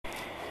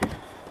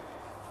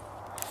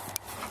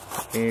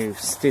You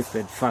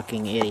stupid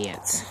fucking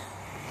idiots.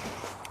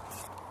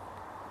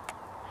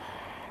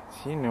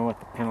 Do you know what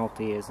the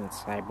penalty is in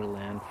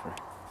Cyberland for...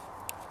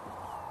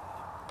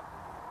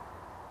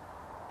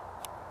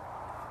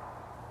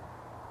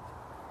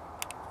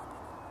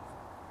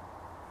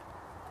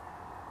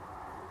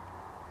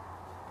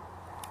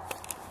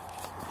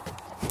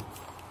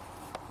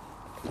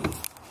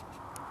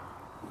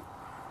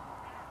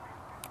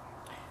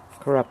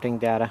 corrupting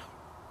data?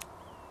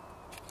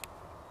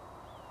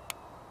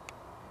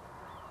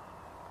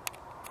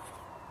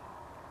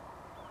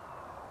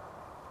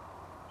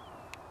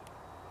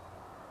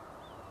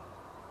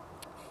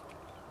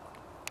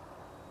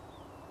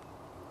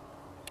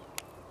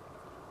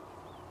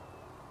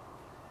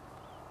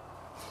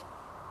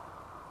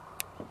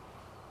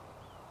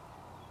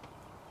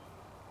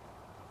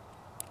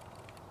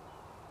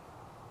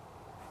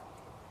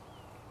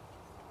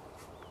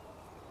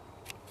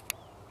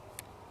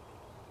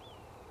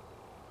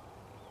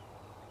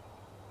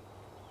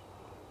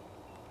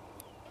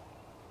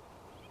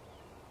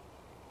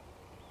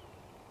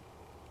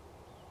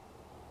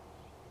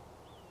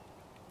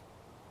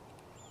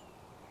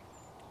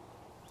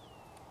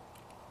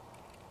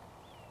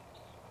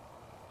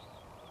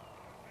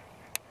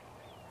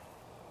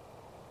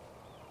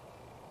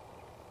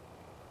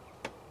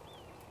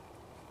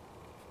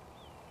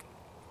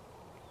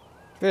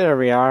 There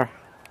we are.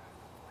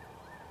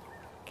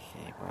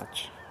 Okay,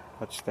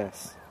 watch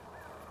this.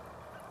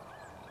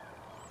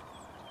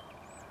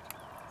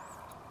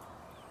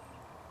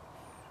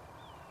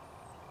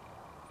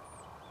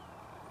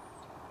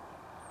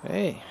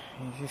 Hey,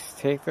 you just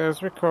take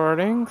those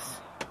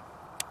recordings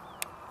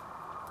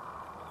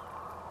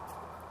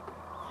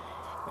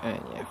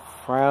and you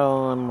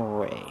file them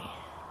away.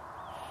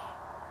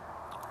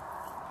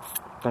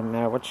 Doesn't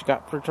matter what you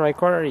got for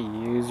tricorder,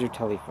 you use your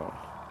telephone.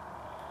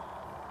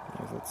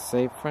 Is it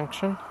save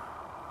function?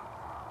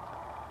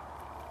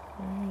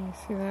 You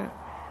see that?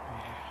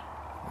 Yeah,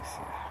 you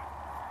see that.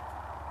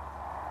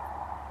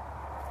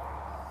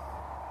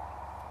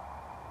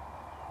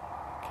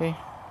 Okay.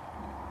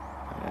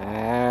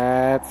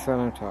 That's what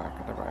I'm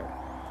talking about.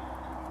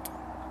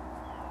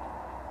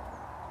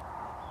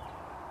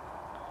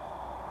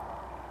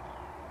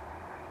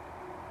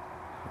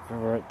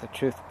 Pervert the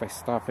truth by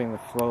stopping the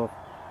flow of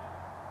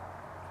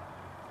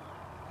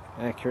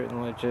accurate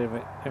and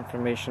legitimate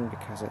information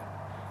because it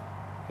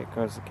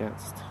goes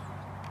against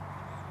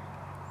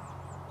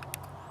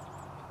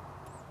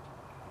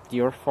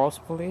your false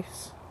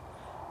beliefs,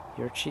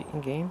 your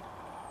cheating game.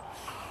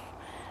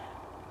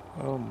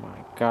 Oh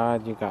my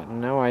God, you got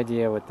no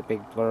idea what the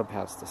big blurb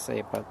has to say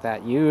about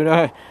that. You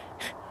know,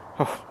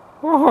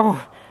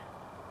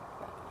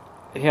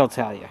 he'll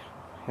tell you.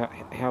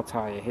 He'll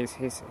tell you.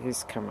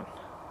 He's coming.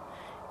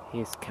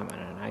 He's coming,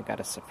 and I got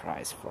a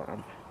surprise for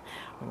him.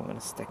 I'm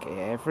gonna stick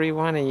every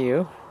one of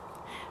you.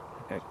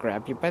 I'm gonna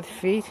grab you by the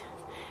feet,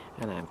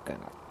 and I'm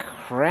gonna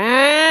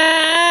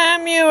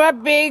cram you a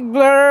big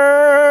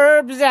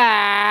blurb's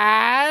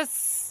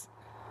ass,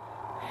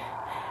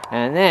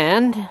 and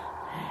then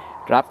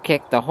drop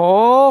kick the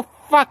whole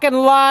fucking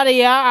lot of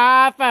you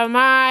off of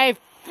my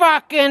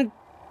fucking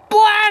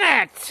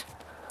planet!